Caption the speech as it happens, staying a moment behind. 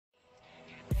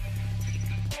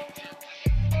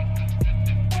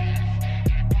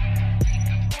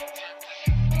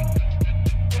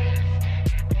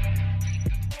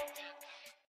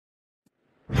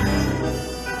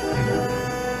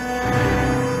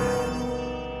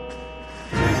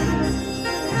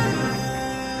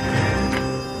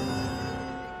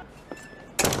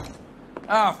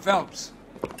Ah, Phelps.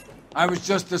 I was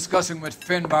just discussing with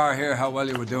Finbar here how well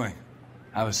you were doing.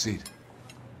 Have a seat.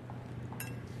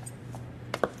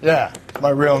 Yeah, it's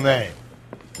my real name.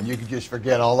 And you can just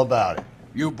forget all about it.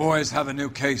 You boys have a new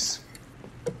case.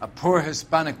 A poor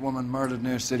Hispanic woman murdered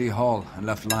near City Hall and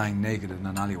left lying naked in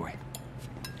an alleyway.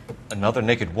 Another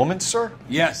naked woman, sir?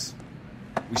 Yes.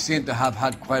 We seem to have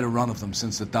had quite a run of them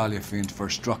since the Dahlia fiend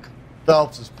first struck.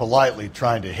 Phelps is politely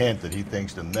trying to hint that he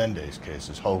thinks the Mendez case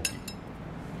is hokey.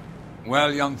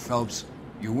 Well, young Phelps,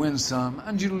 you win some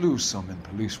and you lose some in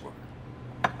police work.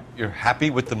 You're happy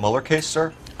with the Mueller case,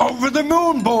 sir? Over the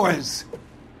moon, boys!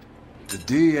 The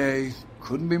DA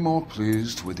couldn't be more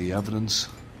pleased with the evidence,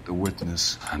 the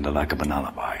witness, and the lack of an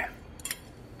alibi.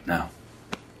 Now,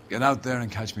 get out there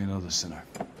and catch me another sinner.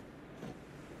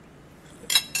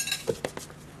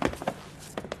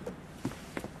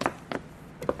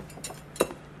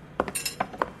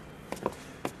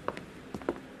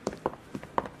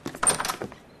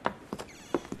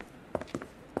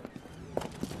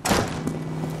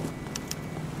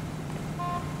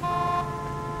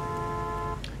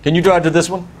 Can you drive to this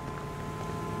one?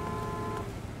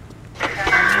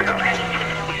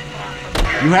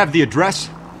 You have the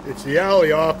address? It's the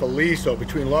alley off Aliso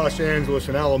between Los Angeles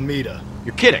and Alameda.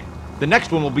 You're kidding. The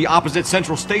next one will be opposite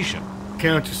Central Station.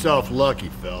 Count yourself lucky,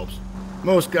 Phelps.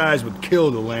 Most guys would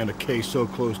kill to land a case so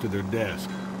close to their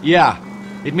desk. Yeah,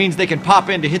 it means they can pop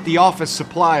in to hit the office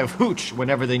supply of hooch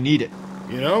whenever they need it.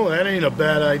 You know, that ain't a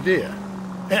bad idea.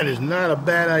 That is not a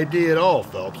bad idea at all,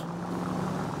 Phelps.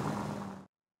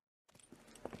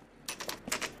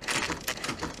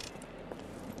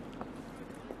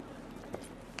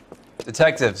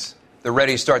 Detectives, they're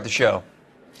ready to start the show.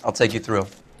 I'll take you through.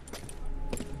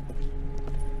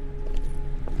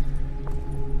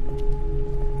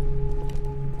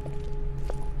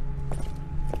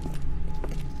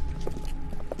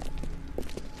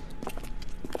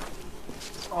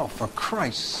 Oh, for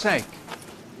Christ's sake.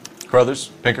 Carruthers,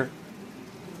 Pinker?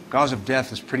 Cause of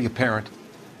death is pretty apparent.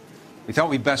 We thought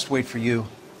we'd best wait for you.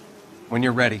 When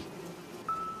you're ready.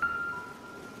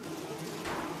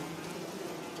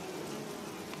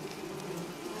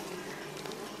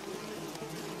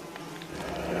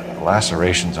 The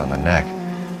lacerations on the neck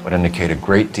would indicate a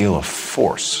great deal of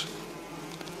force.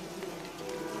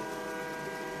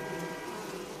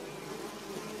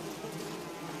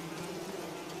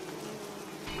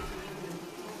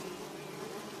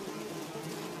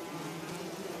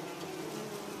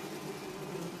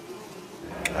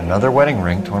 Another wedding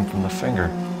ring torn from the finger.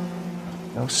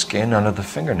 No skin under the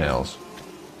fingernails.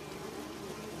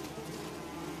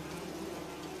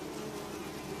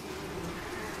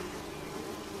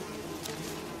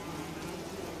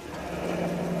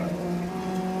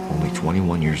 Only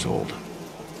 21 years old.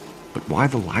 But why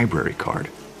the library card?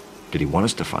 Did he want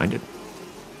us to find it?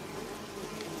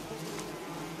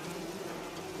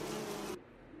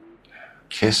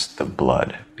 Kiss the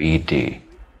blood, BD.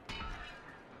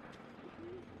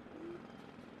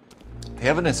 The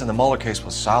evidence in the Mueller case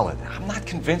was solid. I'm not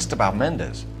convinced about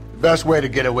Mendez. The best way to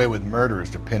get away with murder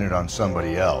is to pin it on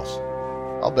somebody else.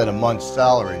 I'll bet a month's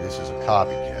salary this is a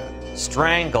copycat.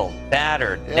 Strangled,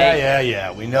 battered,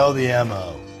 Yeah, we know the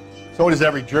M.O. So does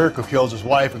every jerk who kills his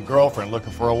wife and girlfriend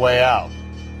looking for a way out.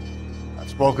 I've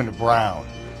spoken to Brown.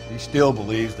 He still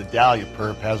believes the Dahlia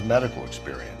perp has medical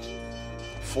experience.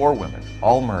 4 women,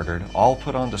 all murdered, all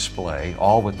put on display,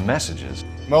 all with messages.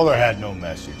 Mueller had no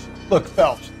message. Look,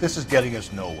 Phelps, this is getting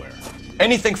us nowhere.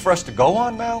 Anything for us to go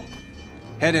on, Mal?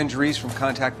 Head injuries from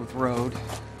contact with road,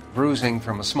 bruising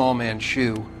from a small man's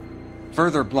shoe,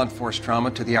 further blunt force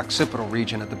trauma to the occipital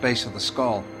region at the base of the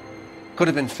skull. Could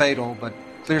have been fatal, but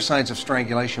clear signs of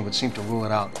strangulation would seem to rule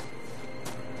it out.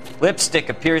 Lipstick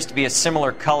appears to be a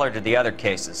similar color to the other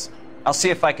cases. I'll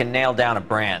see if I can nail down a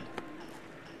brand.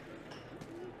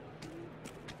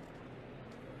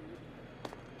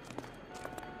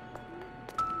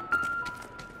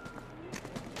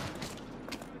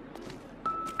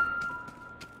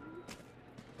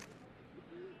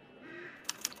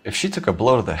 If she took a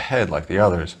blow to the head like the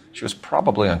others, she was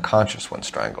probably unconscious when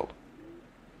strangled.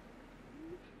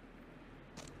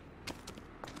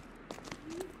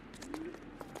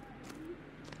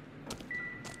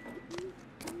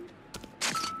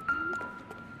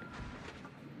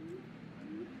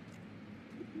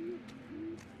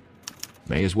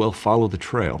 May as well follow the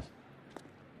trail.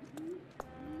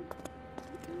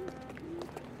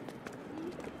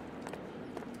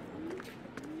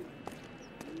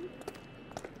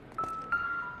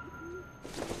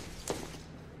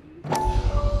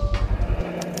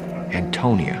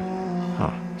 Antonia.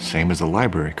 Huh, same as the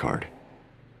library card.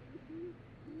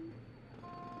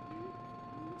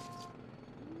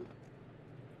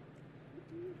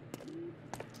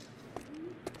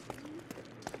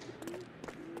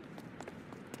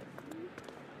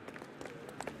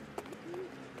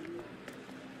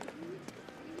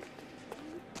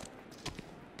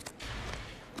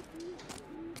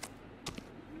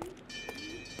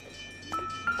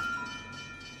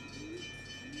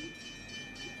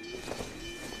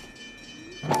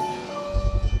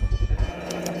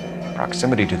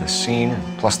 proximity to the scene,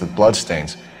 plus the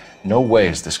bloodstains, no way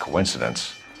is this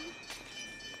coincidence.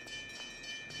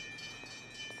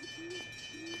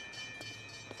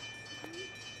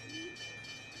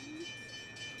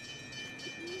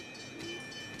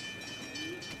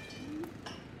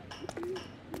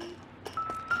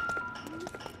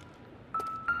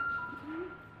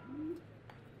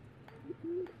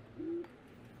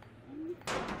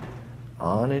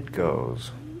 On it goes.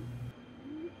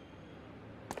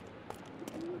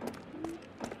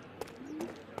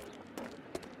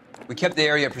 We kept the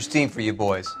area pristine for you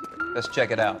boys. Let's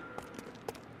check it out.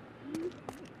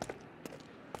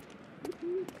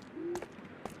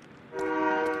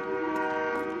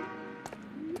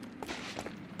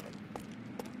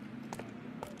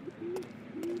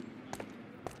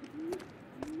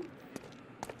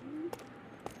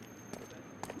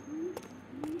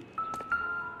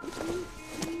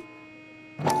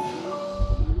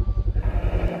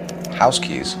 House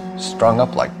keys, strung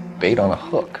up like bait on a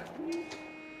hook.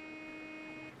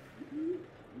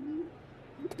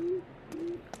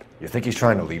 You think he's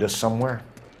trying to lead us somewhere?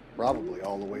 Probably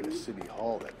all the way to City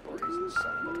Hall, that brazen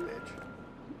son of a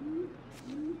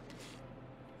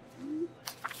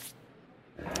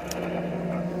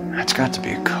bitch. That's got to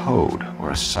be a code or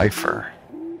a cipher.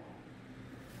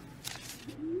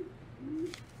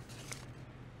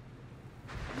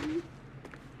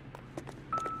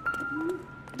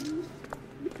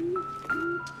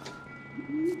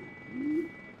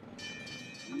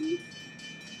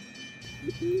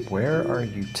 Where are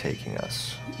you taking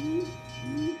us?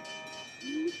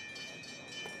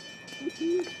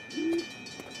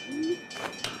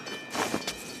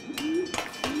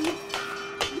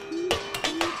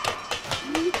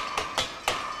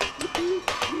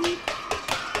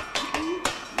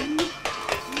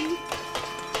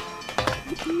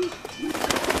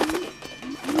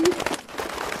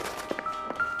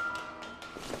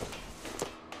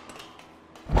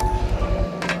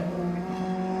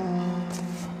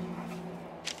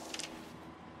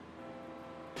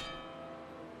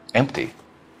 Empty.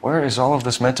 Where is all of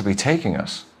this meant to be taking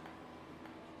us?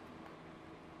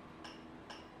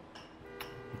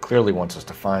 He clearly wants us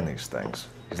to find these things.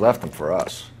 He's left them for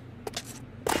us.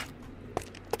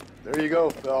 There you go,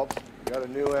 Phelps. You got a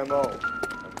new M.O.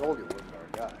 I told you it wasn't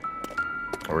our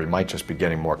guy. Or he might just be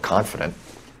getting more confident.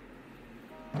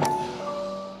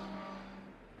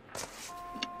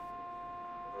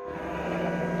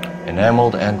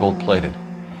 Enameled and gold-plated.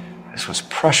 This was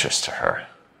precious to her.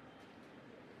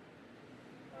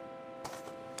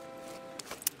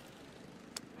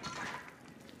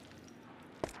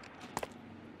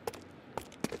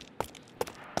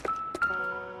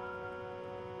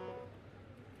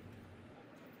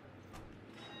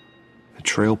 The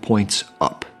trail points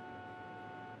up.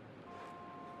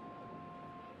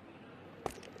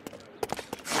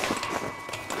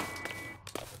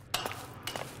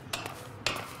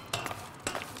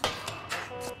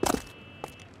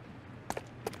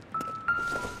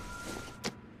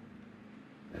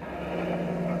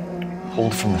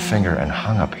 Pulled from the finger and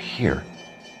hung up here.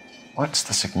 What's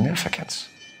the significance?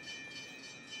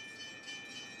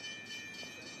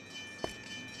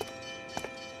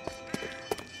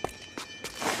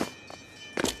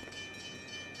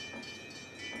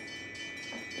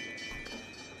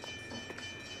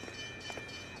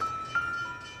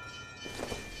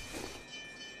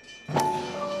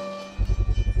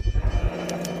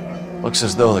 Looks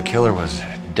as though the killer was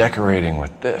decorating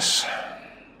with this.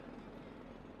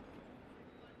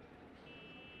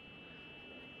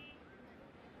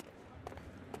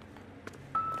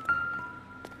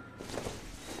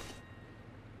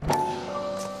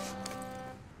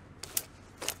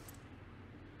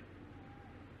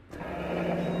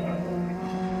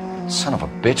 Son of a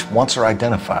bitch wants her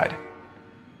identified.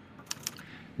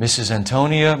 Mrs.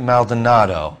 Antonia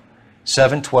Maldonado,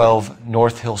 712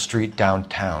 North Hill Street,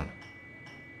 downtown.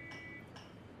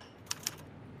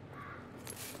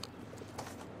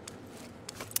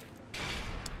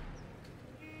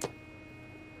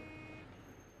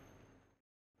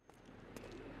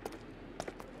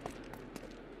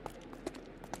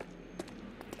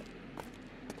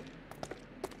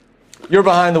 You're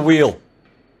behind the wheel.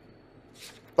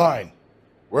 Fine.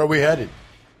 Where are we headed?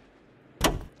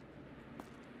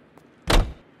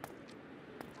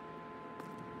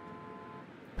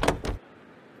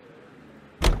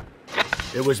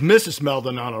 It was Mrs.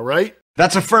 Maldonado, right?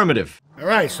 That's affirmative. All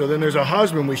right, so then there's a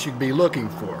husband we should be looking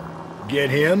for. Get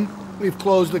him, we've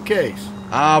closed the case.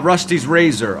 Rusty's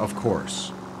razor, of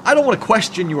course. I don't want to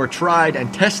question your tried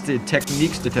and tested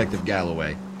techniques, Detective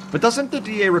Galloway. But doesn't the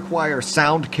DA require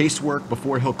sound casework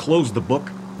before he'll close the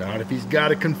book? Not if he's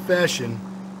got a confession.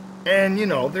 And, you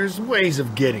know, there's ways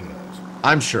of getting those.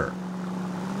 I'm sure.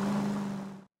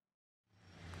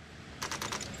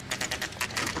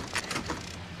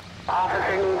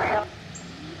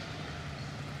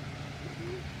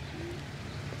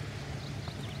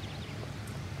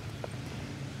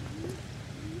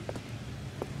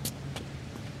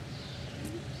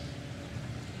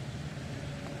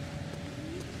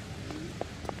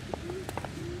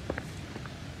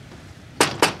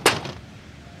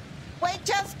 Wait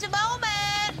just a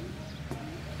moment!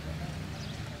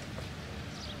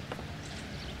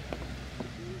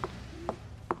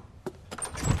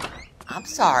 I'm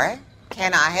sorry.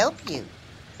 Can I help you?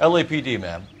 LAPD,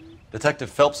 ma'am. Detective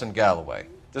Phelps and Galloway.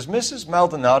 Does Mrs.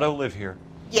 Maldonado live here?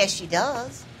 Yes, she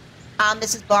does. I'm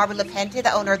Mrs. Barbara LaPenta,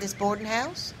 the owner of this boarding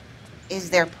house. Is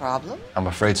there a problem? I'm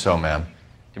afraid so, ma'am. Do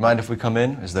you mind if we come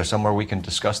in? Is there somewhere we can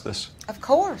discuss this? Of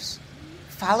course.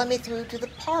 Follow me through to the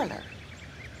parlor.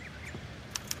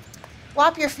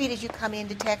 Wipe your feet as you come in,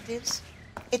 detectives.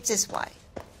 It's this way.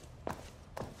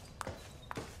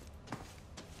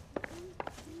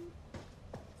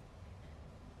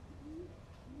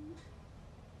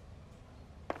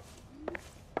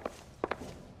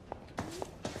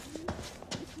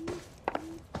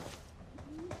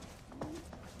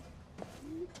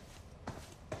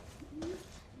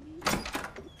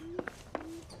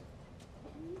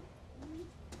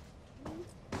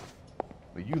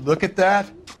 Will you look at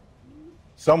that?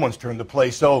 Someone's turned the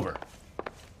place over.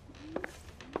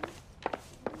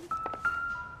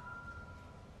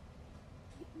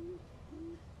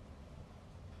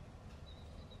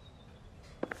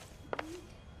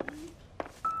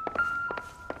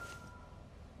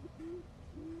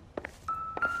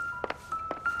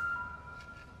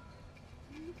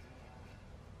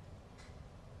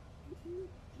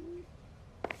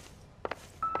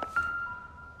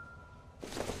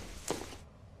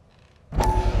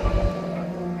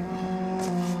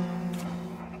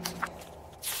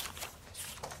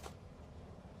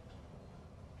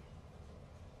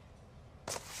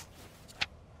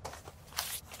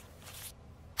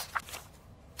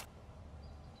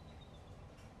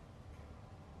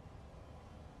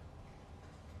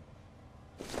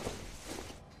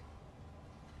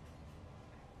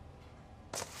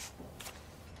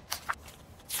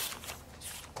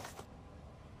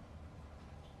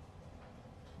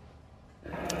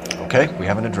 Okay, we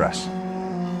have an address.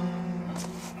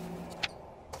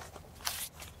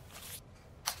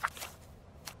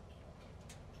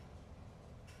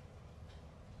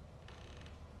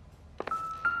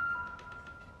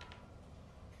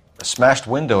 The smashed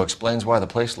window explains why the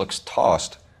place looks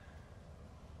tossed.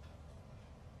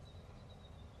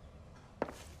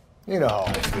 You know how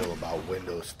I feel about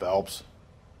windows, Phelps.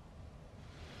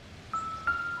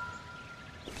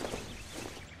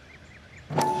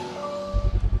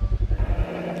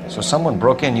 So someone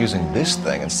broke in using this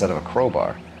thing instead of a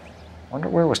crowbar. Wonder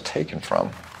where it was taken from.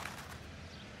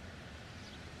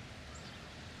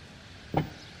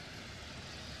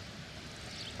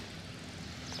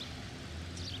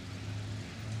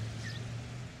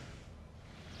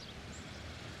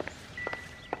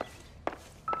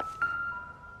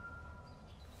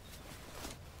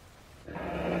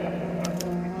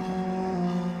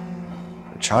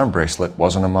 The charm bracelet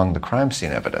wasn't among the crime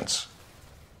scene evidence.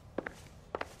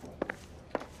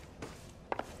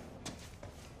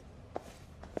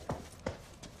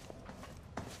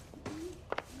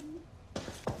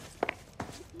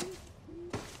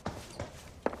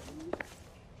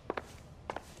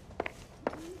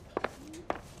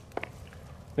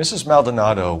 Mrs.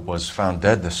 Maldonado was found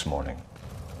dead this morning.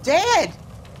 Dead?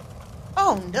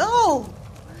 Oh, no.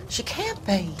 She can't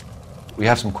be. We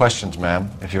have some questions,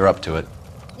 ma'am, if you're up to it.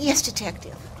 Yes,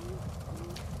 detective.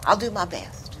 I'll do my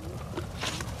best.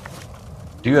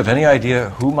 Do you have any idea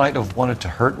who might have wanted to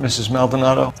hurt Mrs.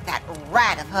 Maldonado? That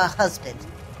rat of her husband,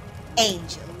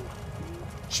 Angel.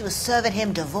 She was serving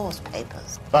him divorce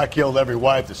papers. If I killed every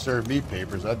wife that served me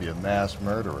papers, I'd be a mass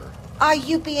murderer. Are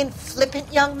you being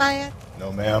flippant, young man?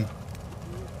 No, ma'am.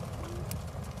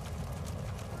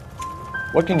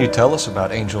 What can you tell us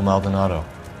about Angel Maldonado?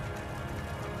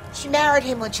 She married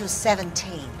him when she was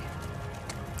 17.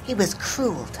 He was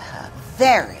cruel to her,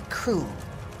 very cruel.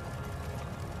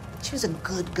 She was a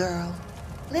good girl,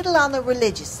 little on the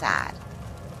religious side,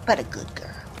 but a good girl.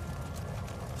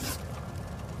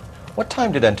 What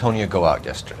time did Antonia go out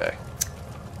yesterday?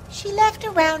 She left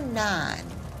around 9.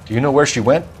 Do you know where she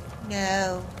went?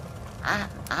 No,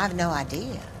 I've no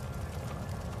idea.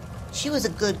 She was a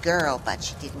good girl, but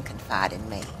she didn't confide in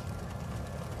me.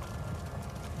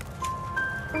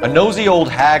 A nosy old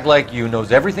hag like you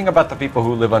knows everything about the people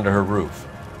who live under her roof.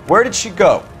 Where did she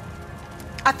go?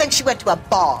 I think she went to a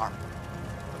bar.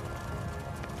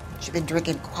 She's been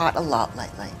drinking quite a lot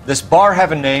lately. This bar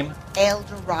have a name? El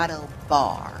Dorado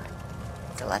Bar.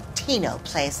 It's a Latino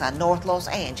place on North Los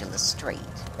Angeles Street.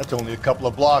 That's only a couple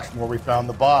of blocks from where we found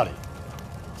the body.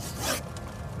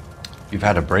 You've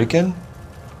had a break-in?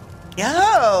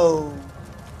 No!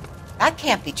 That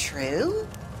can't be true.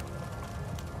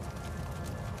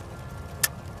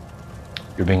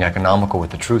 You're being economical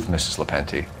with the truth, Mrs.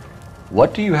 Lepenti.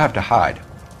 What do you have to hide?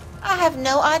 I have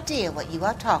no idea what you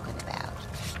are talking about.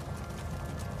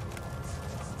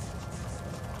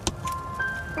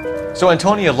 So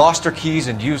Antonia lost her keys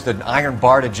and used an iron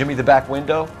bar to jimmy the back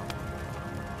window?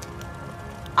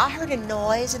 I heard a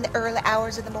noise in the early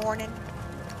hours of the morning.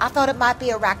 I thought it might be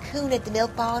a raccoon at the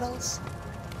milk bottles.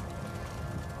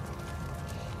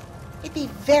 It'd be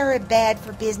very bad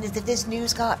for business if this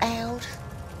news got out.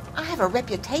 I have a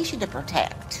reputation to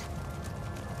protect.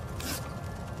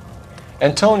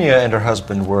 Antonia and her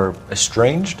husband were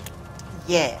estranged?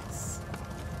 Yes.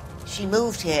 She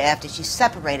moved here after she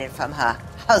separated from her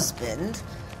husband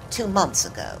 2 months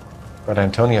ago. But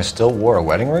Antonia still wore a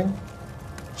wedding ring?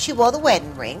 She wore the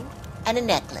wedding ring and a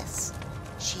necklace.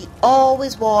 She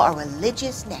always wore a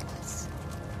religious necklace.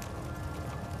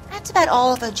 That's about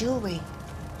all of her jewelry.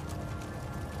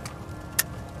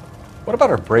 What about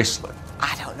her bracelet?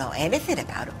 I don't know anything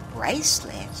about a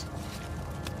bracelet.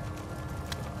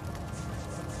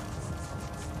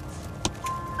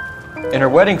 In her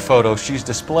wedding photo, she's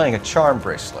displaying a charm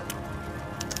bracelet.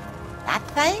 That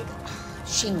thing?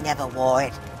 She never wore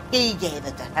it. He gave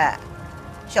it to her.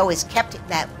 She always kept it in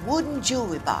that wooden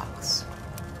jewelry box.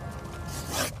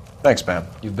 Thanks, ma'am.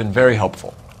 You've been very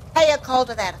helpful. Pay a call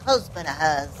to that husband of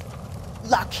hers.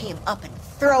 Lock him up and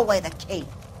throw away the key.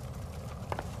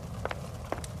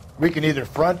 We can either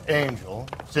front Angel,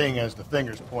 seeing as the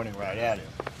finger's pointing right at him,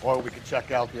 or we can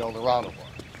check out the El Dorado bar.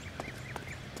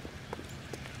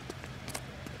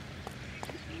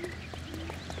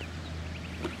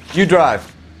 You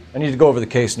drive. I need to go over the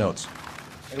case notes.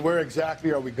 And where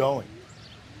exactly are we going?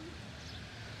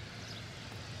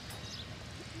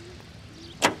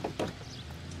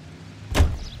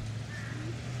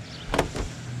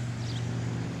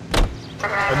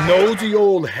 A nosy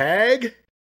old hag?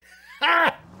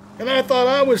 Ha! And I thought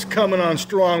I was coming on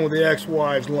strong with the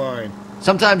ex-wives line.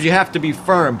 Sometimes you have to be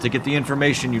firm to get the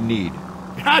information you need.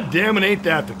 God damn it, ain't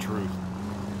that the truth?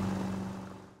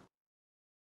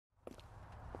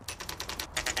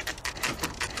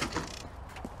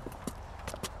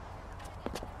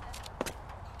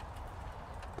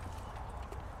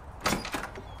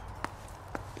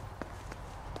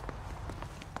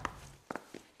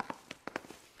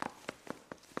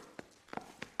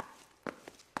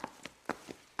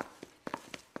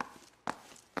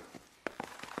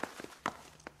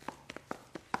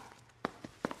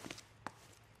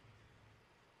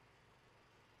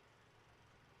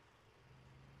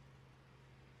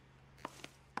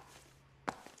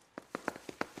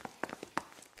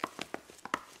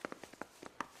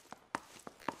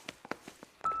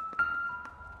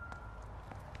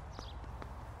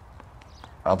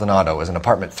 Maldonado is in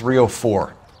apartment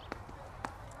 304.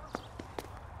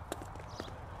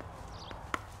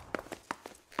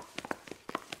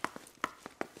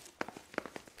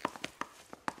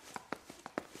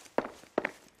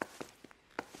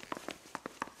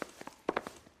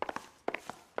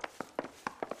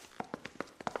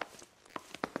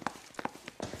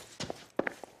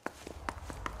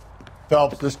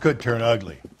 Phelps, this could turn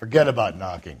ugly. Forget about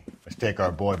knocking. Let's take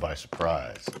our boy by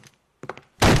surprise.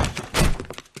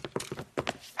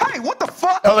 Hey, what the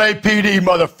fuck? LAPD,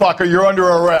 motherfucker, you're under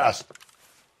arrest.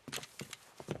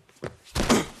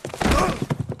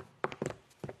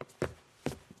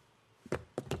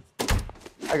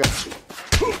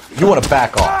 You want to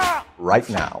back off right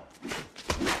now.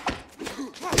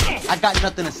 I got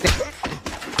nothing to say.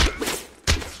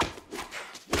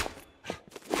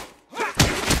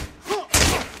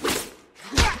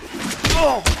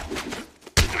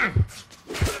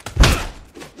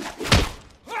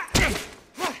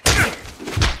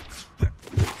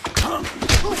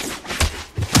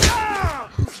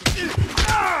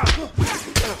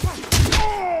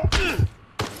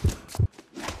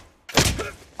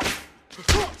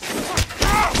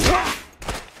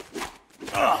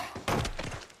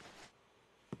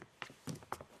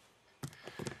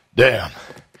 Damn,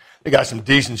 they got some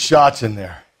decent shots in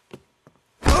there.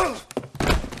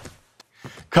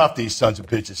 Cuff these sons of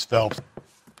bitches, Phelps.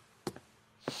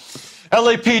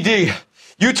 LAPD,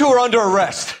 you two are under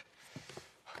arrest.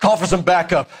 Call for some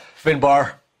backup,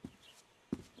 Finbar.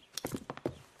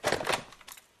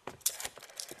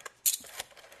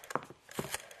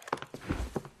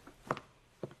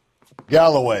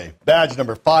 Galloway, badge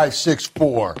number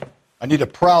 564. I need a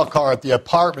prowl car at the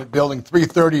apartment building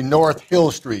 330 North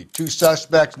Hill Street. 2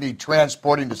 suspects need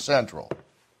transporting to Central.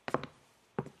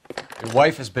 Your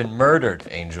wife has been murdered,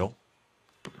 Angel.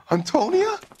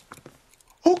 Antonia?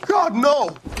 Oh, God,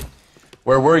 no!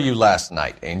 Where were you last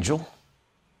night, Angel?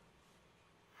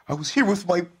 I was here with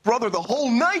my brother the whole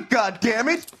night,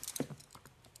 goddammit!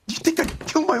 You think I'd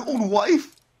kill my own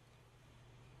wife?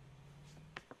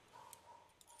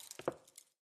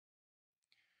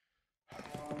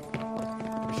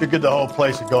 We should get the whole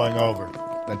place a going over,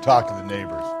 then talk to the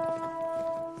neighbors.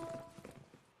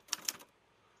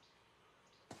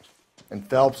 And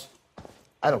Phelps,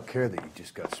 I don't care that you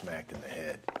just got smacked in the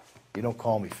head. You don't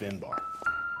call me Finbar.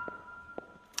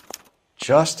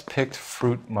 Just picked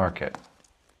Fruit Market.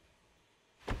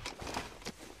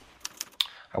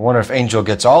 I wonder if Angel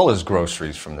gets all his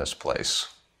groceries from this place.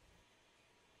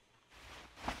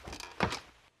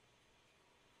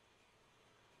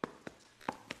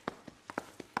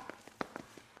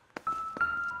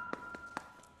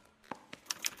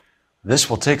 This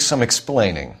will take some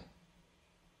explaining.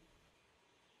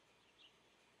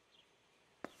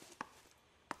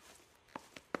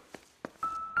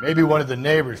 Maybe one of the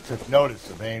neighbors took notice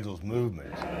of Angel's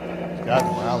movements. He's got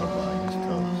no alibi, he's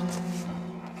toast.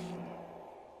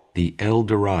 The El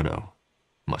Dorado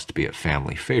must be a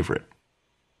family favorite.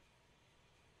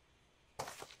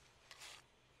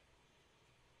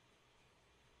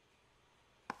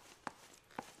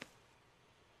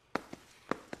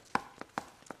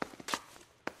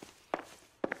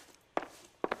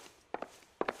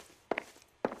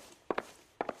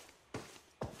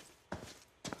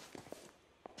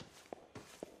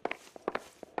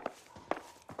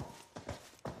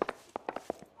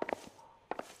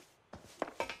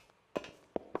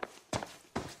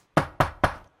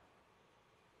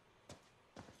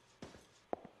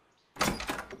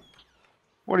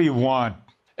 What do you want?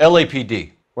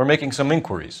 LAPD. We're making some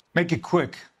inquiries. Make it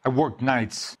quick. I work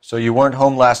nights. So you weren't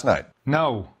home last night?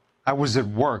 No, I was at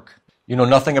work. You know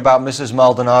nothing about Mrs.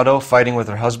 Maldonado fighting with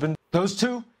her husband? Those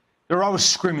two? They're always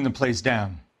screaming the place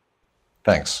down.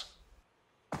 Thanks.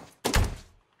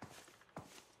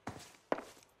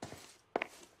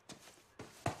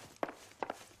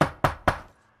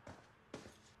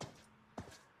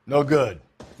 No good.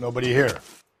 Nobody here.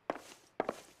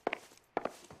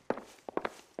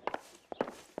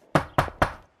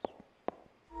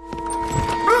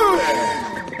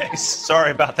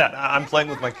 Sorry about that. I'm playing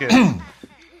with my kids.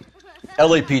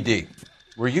 LAPD.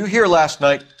 Were you here last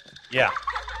night? Yeah.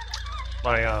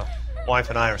 My wife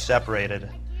and I are separated,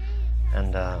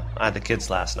 and I had the kids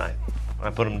last night. I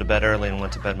put them to bed early and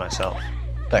went to bed myself.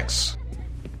 Thanks.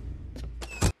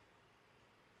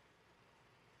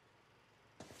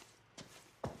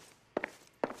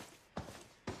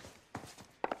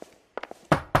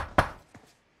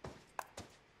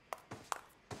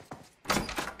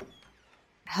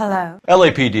 Hello?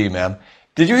 LAPD, ma'am.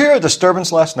 Did you hear a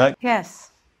disturbance last night? Yes.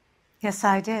 Yes,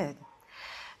 I did.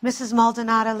 Mrs.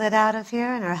 Maldonado lit out of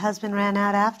here, and her husband ran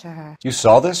out after her. You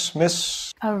saw this,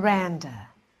 Miss? Aranda.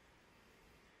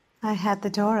 I had the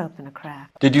door open a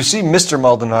crack. Did you see Mr.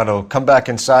 Maldonado come back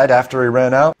inside after he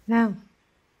ran out? No.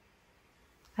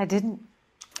 I didn't.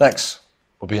 Thanks.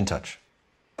 We'll be in touch.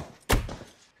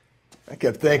 I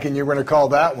kept thinking you were going to call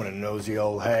that one a nosy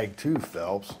old hag too,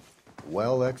 Phelps.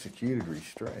 Well-executed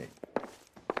restraint.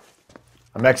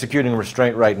 I'm executing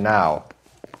restraint right now,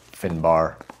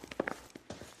 Finbar.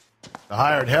 The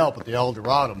hired help at the El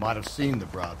Dorado might have seen the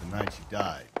broad the night she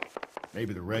died.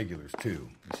 Maybe the regulars, too.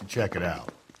 You should check it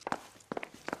out.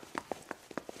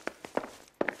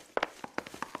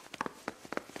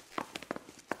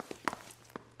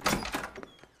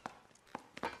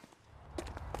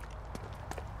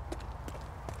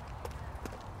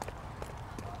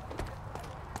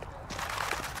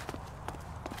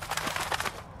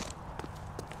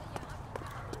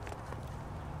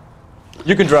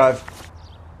 You can drive.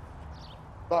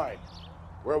 Fine.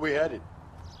 Where are we headed?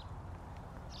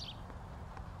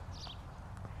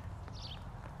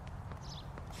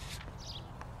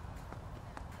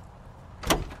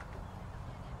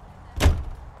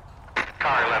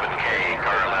 Car 11K,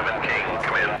 Car 11K,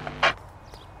 come in.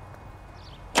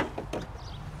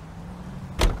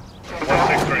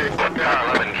 163. Car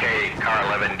 11K, Car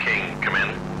 11K, come in.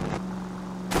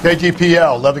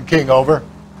 KGPL, 11 King, over.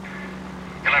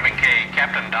 11K,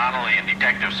 Captain Donnelly and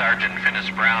Detective Sergeant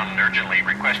Finnis Brown urgently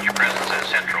request your presence at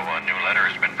Central. A new letter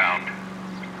has been found.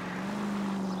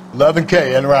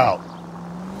 11K, en route.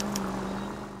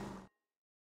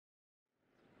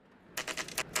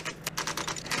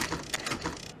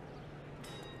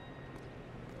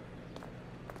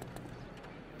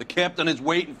 The captain is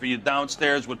waiting for you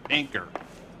downstairs with Pinker.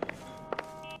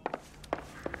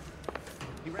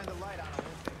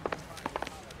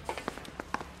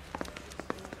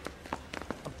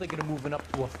 I'm thinking of moving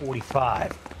up to a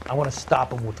 45. I want to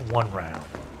stop him with one round.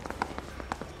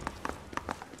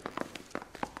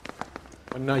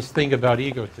 One nice thing about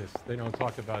egotists, they don't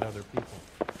talk about other people.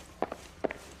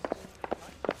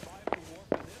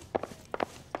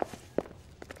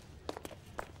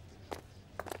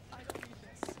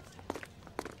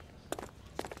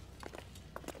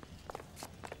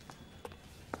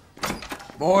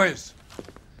 Boys,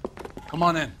 come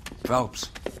on in. Phelps,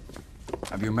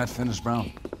 have you met Finis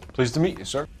Brown? Pleased to meet you,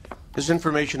 sir. This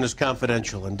information is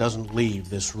confidential and doesn't leave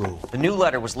this room. The new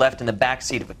letter was left in the back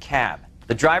seat of a cab.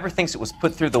 The driver thinks it was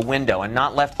put through the window and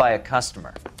not left by a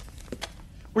customer.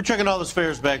 We're checking all this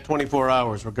fares back 24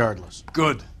 hours regardless.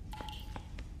 Good.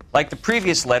 Like the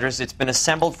previous letters, it's been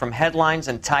assembled from headlines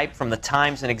and type from the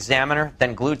Times and Examiner,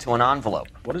 then glued to an envelope.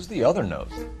 What is the other note?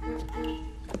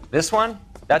 This one?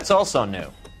 That's also new.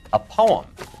 A poem,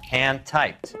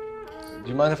 hand-typed. Do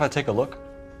you mind if I take a look?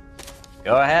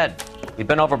 Go ahead. We've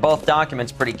been over both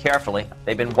documents pretty carefully.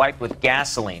 They've been wiped with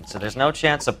gasoline, so there's no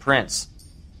chance of prints.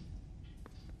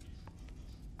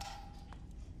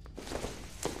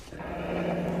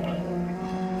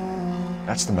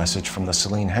 That's the message from the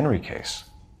Celine Henry case.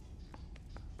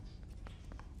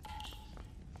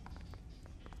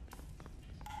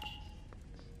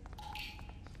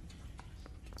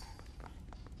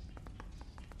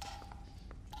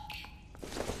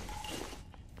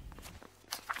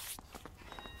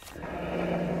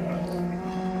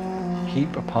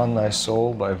 Heap upon thy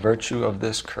soul by virtue of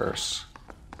this curse.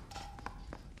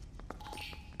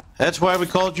 That's why we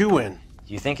called you in.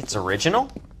 Do you think it's original?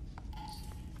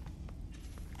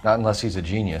 Not unless he's a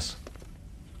genius.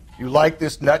 You like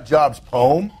this nutjob's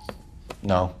poem?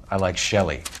 No, I like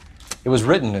Shelley. It was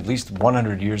written at least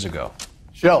 100 years ago.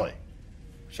 Shelley?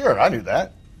 Sure, I knew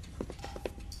that.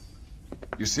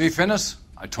 You see, Finis?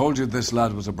 I told you this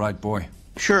lad was a bright boy.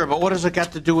 Sure, but what has it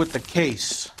got to do with the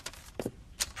case?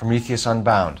 Prometheus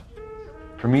Unbound.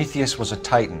 Prometheus was a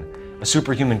titan, a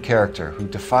superhuman character who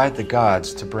defied the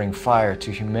gods to bring fire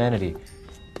to humanity.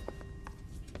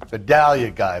 The Dahlia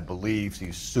guy believes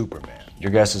he's Superman. Your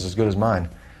guess is as good as mine.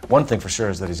 One thing for sure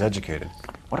is that he's educated.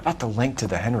 What about the link to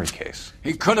the Henry case?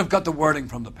 He could have got the wording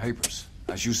from the papers.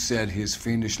 As you said, he is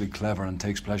fiendishly clever and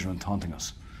takes pleasure in taunting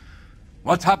us.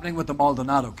 What's happening with the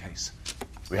Maldonado case?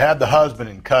 We have the husband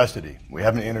in custody. We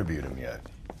haven't interviewed him yet.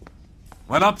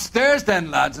 Well, upstairs then,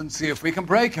 lads, and see if we can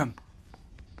break him.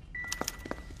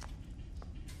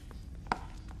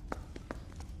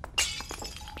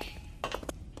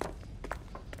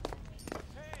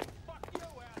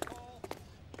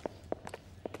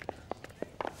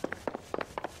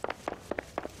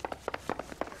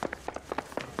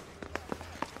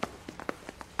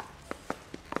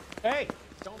 Hey,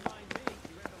 don't mind me.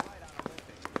 You're in the right on a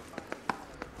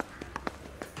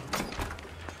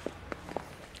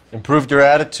Improved your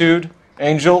attitude,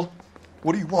 Angel?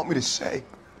 What do you want me to say?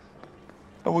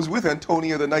 I was with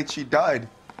Antonia the night she died,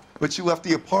 but she left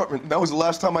the apartment, and that was the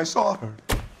last time I saw her.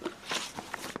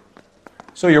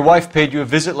 So your wife paid you a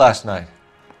visit last night.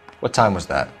 What time was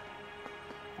that?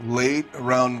 Late,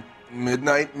 around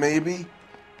midnight, maybe?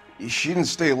 She didn't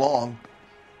stay long.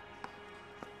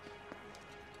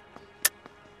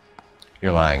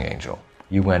 You're lying, Angel.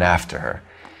 You went after her.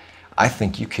 I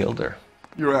think you killed her.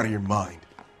 You're out of your mind.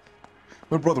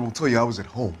 My brother will tell you I was at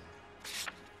home.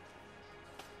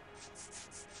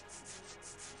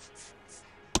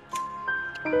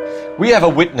 We have a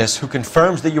witness who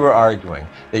confirms that you were arguing,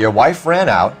 that your wife ran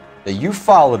out, that you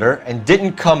followed her, and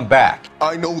didn't come back.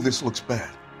 I know this looks bad,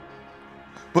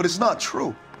 but it's not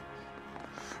true.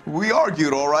 We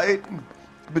argued, all right,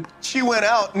 but she went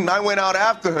out, and I went out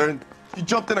after her, and she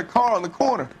jumped in a car on the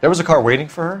corner. There was a car waiting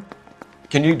for her?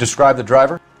 Can you describe the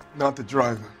driver? Not the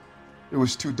driver. It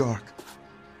was too dark.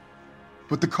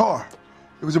 But the car,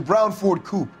 it was a brown Ford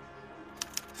coupe.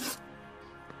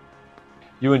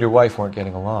 You and your wife weren't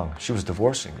getting along. She was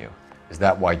divorcing you. Is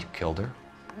that why you killed her?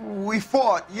 We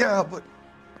fought, yeah, but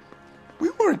we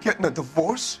weren't getting a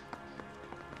divorce.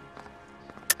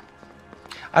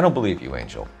 I don't believe you,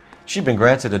 Angel. She'd been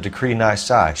granted a decree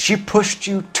nisi. She pushed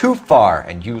you too far,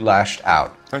 and you lashed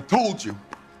out. I told you,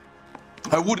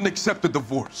 I wouldn't accept a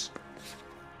divorce.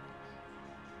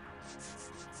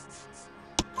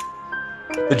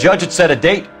 The judge had set a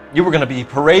date. You were going to be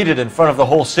paraded in front of the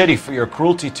whole city for your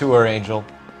cruelty to her, Angel.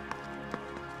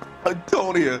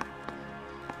 Antonia.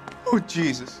 Oh,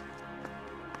 Jesus.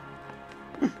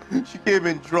 She came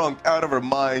in drunk, out of her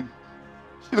mind.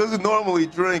 She doesn't normally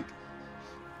drink.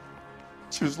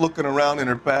 She was looking around in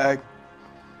her bag.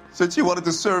 Said she wanted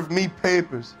to serve me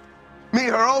papers. Me,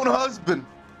 her own husband.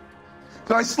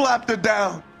 So I slapped her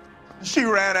down. She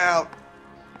ran out.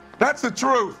 That's the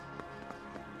truth.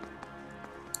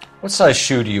 What size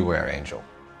shoe do you wear, Angel?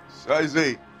 Size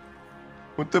 8.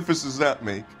 What difference does that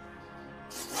make?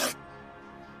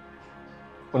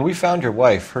 When we found your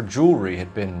wife, her jewelry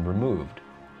had been removed.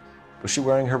 Was she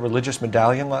wearing her religious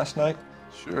medallion last night?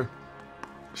 Sure.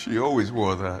 She always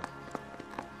wore that.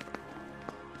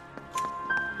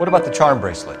 What about the charm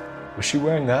bracelet? Was she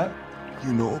wearing that?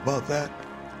 You know about that?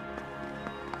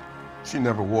 She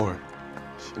never wore it.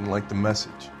 She didn't like the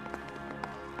message.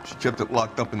 She kept it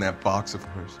locked up in that box of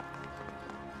hers.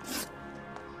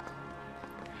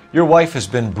 Your wife has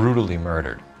been brutally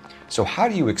murdered. So how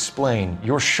do you explain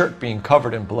your shirt being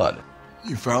covered in blood?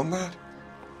 You found that?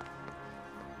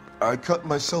 I cut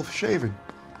myself shaving.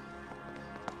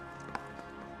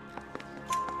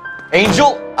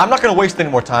 Angel, I'm not going to waste any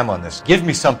more time on this. Give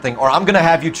me something or I'm going to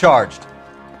have you charged.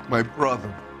 My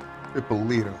brother,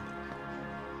 Ippolito,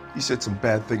 he said some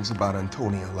bad things about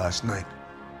Antonia last night.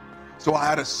 So I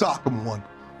had to sock him one.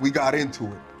 We got into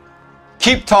it.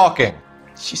 Keep talking.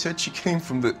 She said she came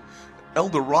from the El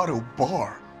Dorado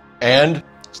bar. And?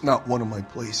 It's not one of my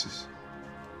places.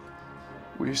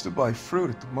 We used to buy fruit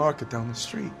at the market down the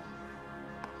street.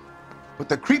 But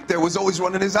the creep there was always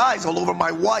running his eyes all over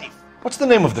my wife. What's the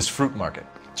name of this fruit market?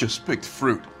 Just picked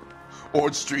fruit.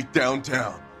 Ord Street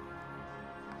downtown.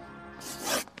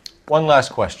 One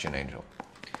last question, Angel.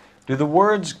 Do the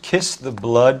words kiss the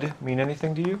blood mean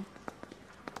anything to you?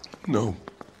 No.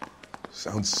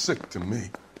 Sounds sick to me.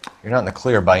 You're not in the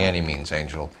clear by any means,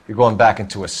 Angel. You're going back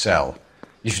into a cell.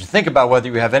 You should think about whether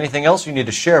you have anything else you need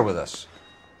to share with us.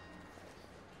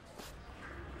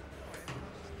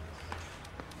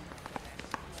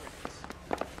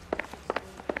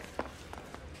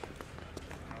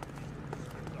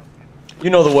 You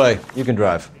know the way. You can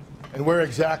drive. And where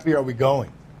exactly are we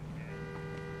going?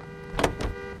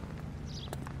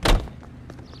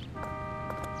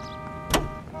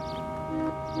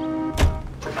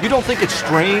 You don't think it's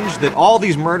strange that all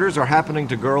these murders are happening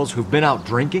to girls who've been out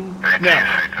drinking?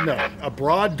 No. A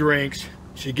broad drinks,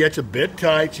 she gets a bit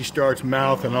tight, she starts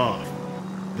mouthing off.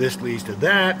 This leads to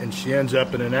that, and she ends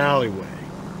up in an alleyway.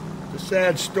 It's a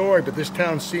sad story, but this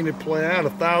town's seen it play out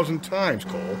 1,000 times,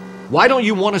 Cole. Why don't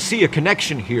you want to see a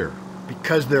connection here?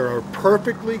 Because there are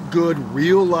perfectly good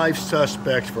real-life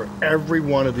suspects for every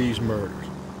one of these murders.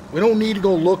 We don't need to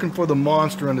go looking for the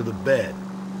monster under the bed.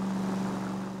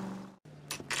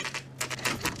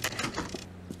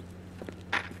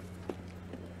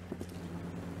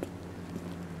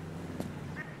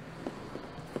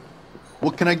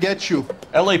 What can I get you?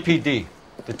 LAPD.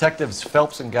 Detectives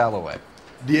Phelps and Galloway.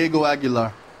 Diego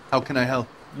Aguilar. How can I help?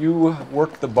 You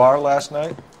worked the bar last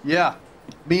night? Yeah.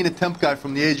 Me and a temp guy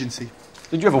from the agency.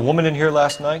 Did you have a woman in here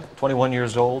last night? 21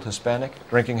 years old, Hispanic,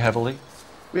 drinking heavily?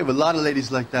 We have a lot of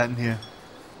ladies like that in here.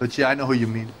 But yeah, I know who you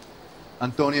mean.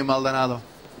 Antonia Maldonado.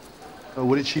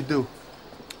 What did she do?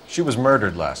 She was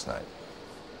murdered last night.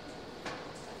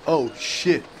 Oh,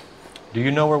 shit. Do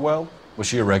you know her well? Was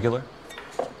she a regular?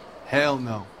 Hell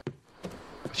no.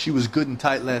 She was good and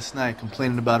tight last night,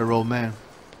 complaining about her old man.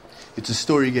 It's a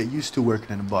story you get used to working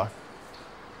in a bar.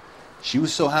 She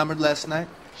was so hammered last night,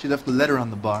 she left a letter on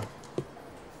the bar.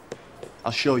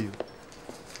 I'll show you.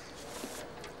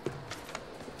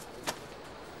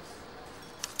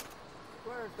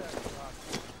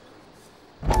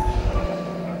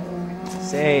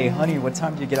 Say, honey, what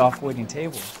time do you get off waiting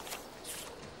tables?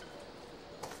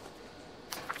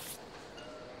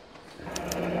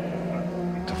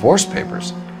 Divorce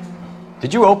papers?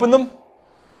 Did you open them?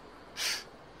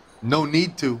 No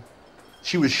need to.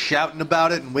 She was shouting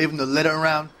about it and waving the letter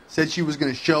around. Said she was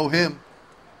going to show him.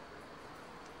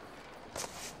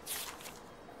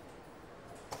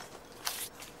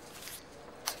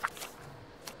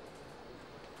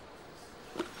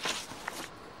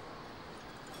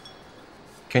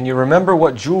 Can you remember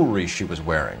what jewelry she was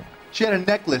wearing? She had a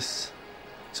necklace.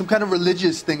 Some kind of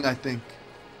religious thing, I think.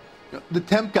 The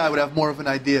temp guy would have more of an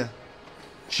idea.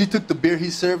 She took the beer he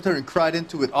served her and cried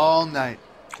into it all night.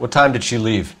 What time did she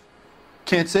leave?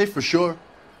 Can't say for sure.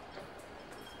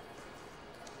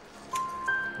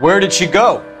 Where did she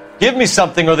go? Give me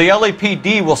something or the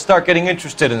LAPD will start getting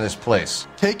interested in this place.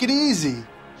 Take it easy.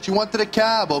 She wanted a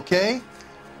cab, okay?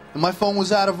 And my phone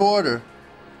was out of order.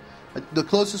 The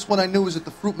closest one I knew was at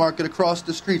the fruit market across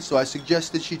the street, so I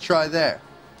suggested she try there.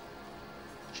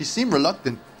 She seemed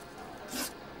reluctant.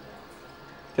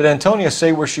 Did Antonia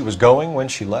say where she was going when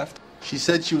she left? She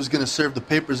said she was going to serve the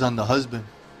papers on the husband.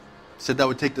 Said that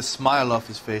would take the smile off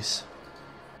his face.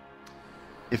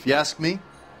 If you ask me,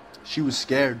 she was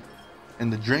scared,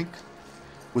 and the drink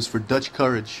was for Dutch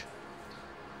courage.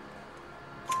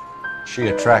 She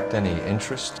attract any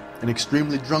interest? An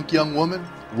extremely drunk young woman?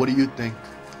 What do you think?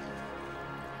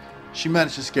 She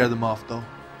managed to scare them off, though.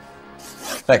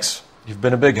 Thanks. You've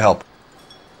been a big help.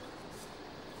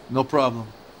 No problem.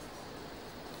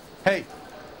 Hey,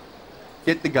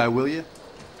 get the guy, will you?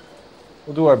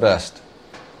 We'll do our best.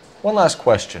 One last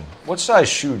question. What size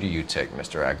shoe do you take,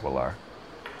 Mr. Aguilar?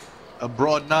 A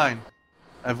broad 9.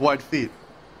 I have wide feet.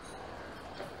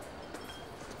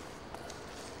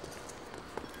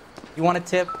 You want a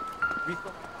tip?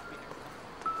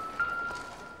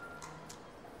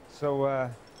 So,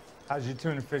 how's your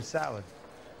tuna fish salad?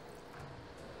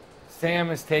 Sam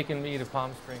has taken me to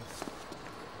Palm Springs.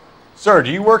 Sir,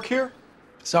 do you work here?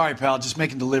 Sorry, pal, just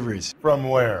making deliveries. From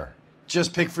where?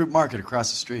 Just Pig Fruit Market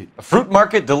across the street. A fruit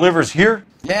market delivers here?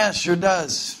 Yeah, sure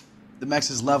does. The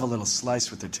Mexes love a little slice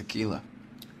with their tequila.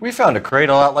 We found a crate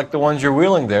a lot like the ones you're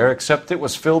wheeling there, except it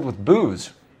was filled with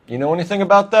booze. You know anything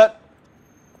about that?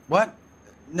 What?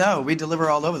 No, we deliver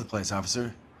all over the place,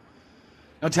 officer.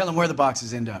 Don't tell them where the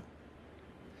boxes end up.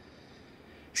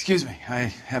 Excuse me, I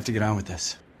have to get on with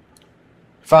this.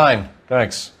 Fine,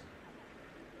 thanks.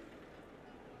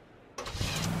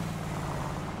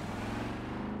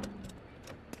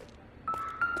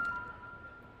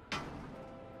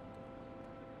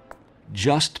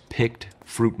 Just picked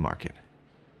fruit market.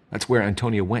 That's where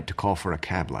Antonia went to call for a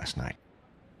cab last night.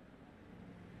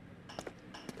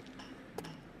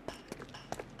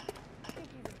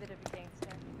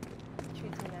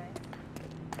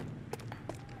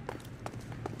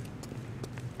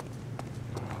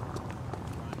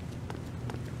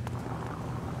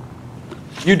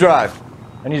 You drive.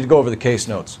 I need to go over the case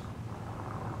notes.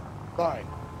 Fine.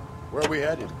 Where are we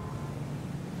headed?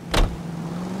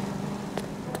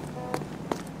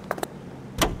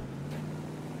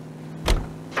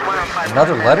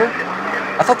 Another letter?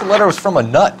 I thought the letter was from a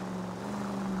nut.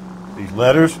 These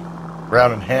letters?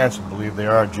 Brown and Hanson believe they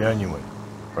are genuine.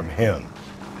 From him.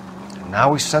 And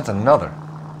now we sent another.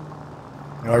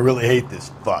 You know, I really hate this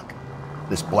fuck.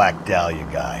 This Black Dahlia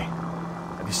guy.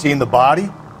 Have you seen the body?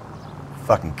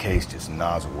 Fucking case just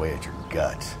gnaws away at your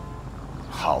guts.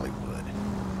 Hollywood.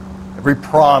 Every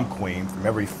prom queen from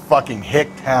every fucking hick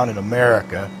town in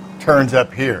America turns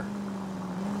up here.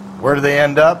 Where do they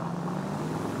end up?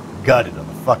 Gutted on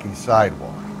the fucking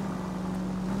sidewalk.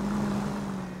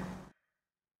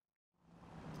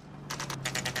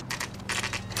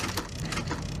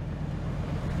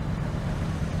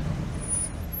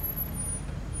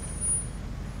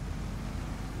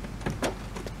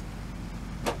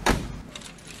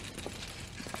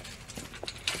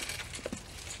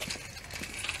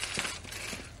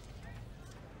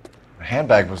 The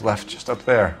handbag was left just up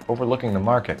there, overlooking the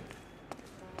market.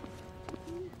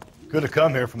 Could have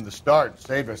come here from the start and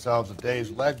saved ourselves a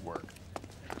day's legwork.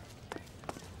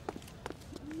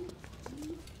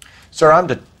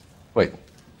 Sir, Wait,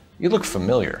 you look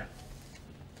familiar.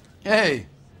 Hey,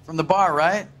 from the bar,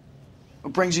 right?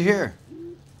 What brings you here?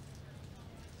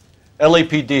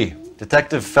 LAPD,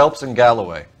 Detective Phelps and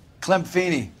Galloway. Clem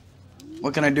Feeney.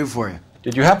 What can I do for you?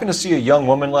 Did you happen to see a young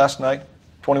woman last night?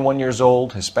 21 years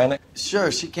old, Hispanic?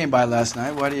 Sure, she came by last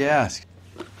night. Why do you ask?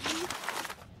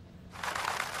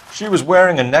 She was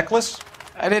wearing a necklace?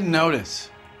 I didn't notice.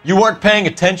 You weren't paying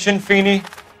attention, Feeney?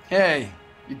 Hey,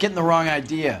 you're getting the wrong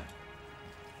idea.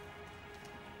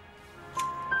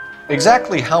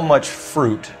 Exactly how much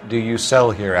fruit do you sell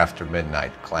here after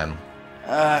midnight, Clem?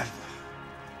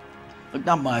 Look,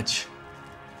 not much.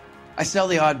 I sell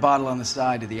the odd bottle on the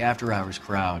side to the after-hours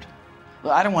crowd.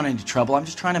 Look, I don't want any trouble. I'm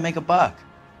just trying to make a buck.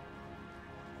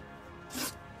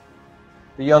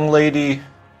 The young lady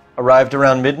arrived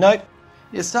around midnight?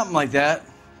 Yeah, something like that.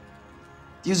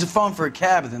 Used the phone for a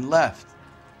cab and then left.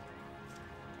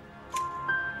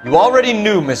 You already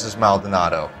knew Mrs.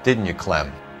 Maldonado, didn't you,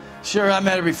 Clem? Sure, I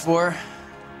met her before.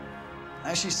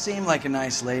 She seemed like a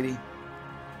nice lady.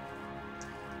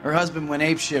 Her husband went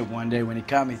apeshit one day when he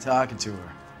caught me talking to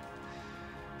her.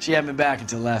 She hadn't been back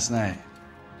until last night.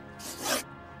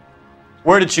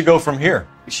 Where did she go from here?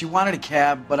 She wanted a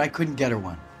cab, but I couldn't get her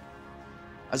one.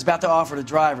 I was about to offer to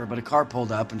drive her, but a car pulled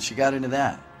up and she got into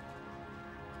that.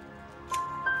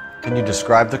 Can you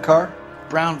describe the car?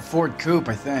 Brown Ford Coupe,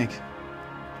 I think.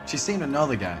 She seemed to know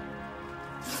the guy.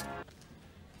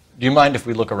 Do you mind if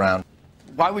we look around?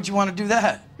 Why would you want to do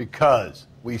that? Because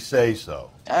we say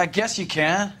so. I guess you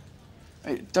can.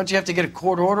 Don't you have to get a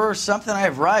court order or something? I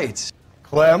have rights.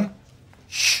 Clem?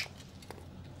 Shh.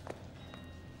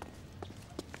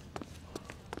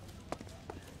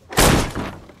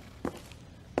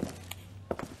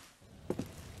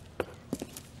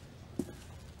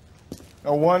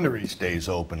 No wonder he stays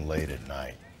open late at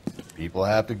night. People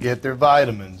have to get their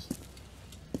vitamins.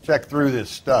 Check through this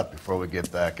stuff before we get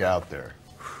back out there.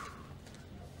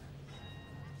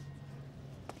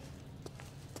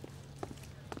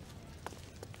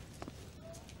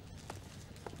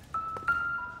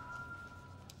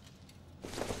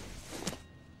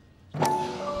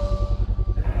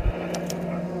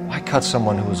 Why cut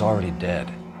someone who was already dead?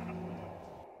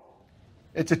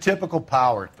 It's a typical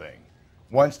power thing.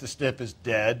 Once the stiff is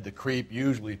dead, the creep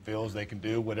usually feels they can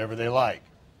do whatever they like.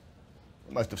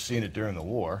 You must have seen it during the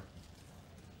war.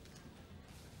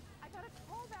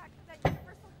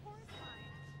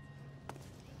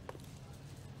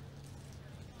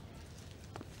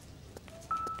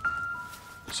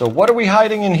 So what are we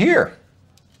hiding in here?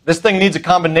 This thing needs a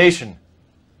combination.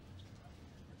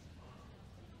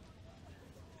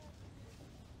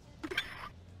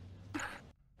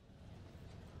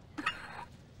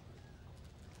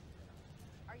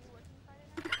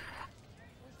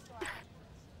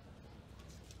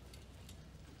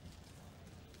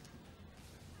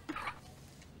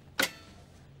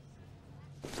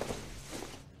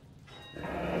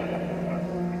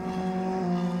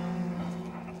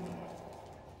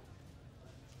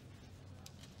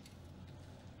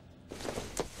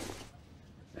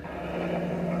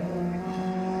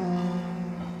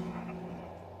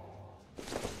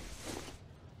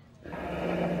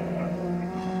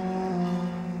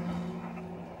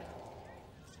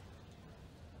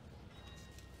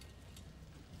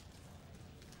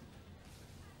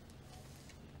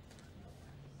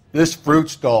 This fruit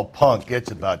stall punk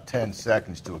gets about 10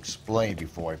 seconds to explain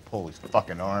before I pull his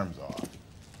fucking arms off.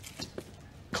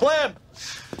 Clem!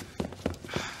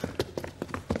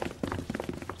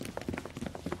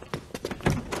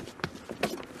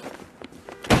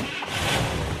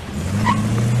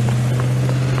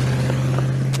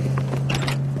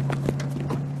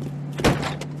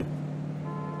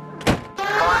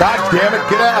 God damn it,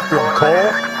 get after him,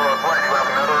 Cole!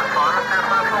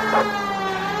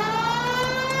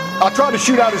 I'll try to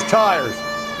shoot out his tires.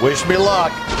 Wish me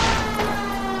luck.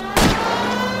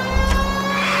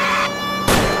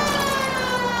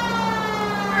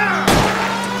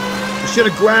 We should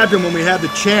have grabbed him when we had the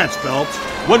chance, Phelps.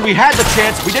 When we had the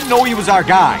chance, we didn't know he was our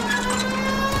guy.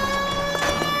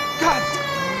 God.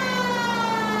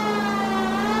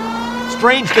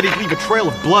 Strange that he'd leave a trail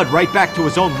of blood right back to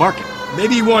his own market.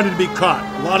 Maybe he wanted to be caught.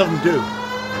 A lot of them do.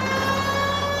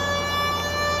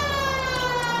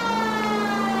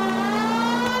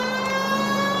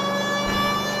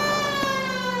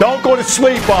 Don't go to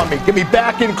sleep on me. Get me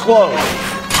back in close.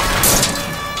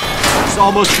 It's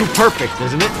almost too perfect,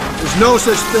 isn't it? There's no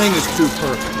such thing as too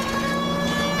perfect.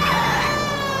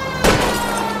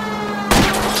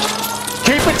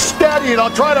 Keep it steady and I'll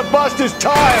try to bust his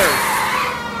tires.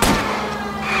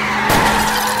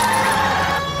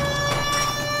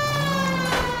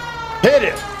 Hit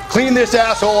it. Clean this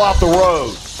asshole off the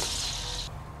road.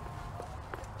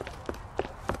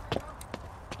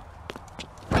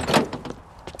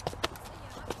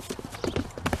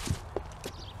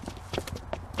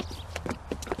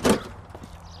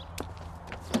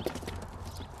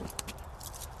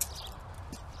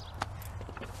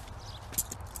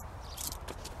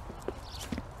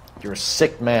 You're a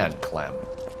sick man, Clem.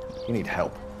 You need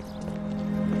help.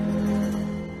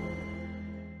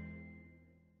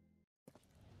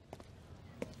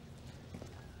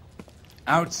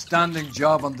 Outstanding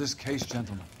job on this case,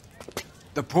 gentlemen.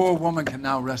 The poor woman can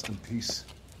now rest in peace.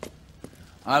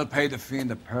 I'll pay the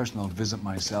fiend a personal visit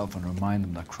myself and remind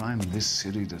him that crime in this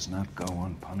city does not go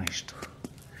unpunished.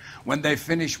 When they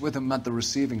finish with him at the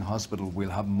receiving hospital, we'll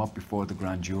have him up before the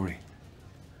grand jury.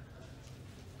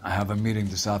 I have a meeting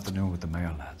this afternoon with the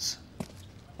mayor lads.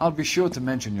 I'll be sure to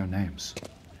mention your names.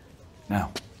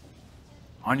 Now,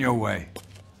 on your way.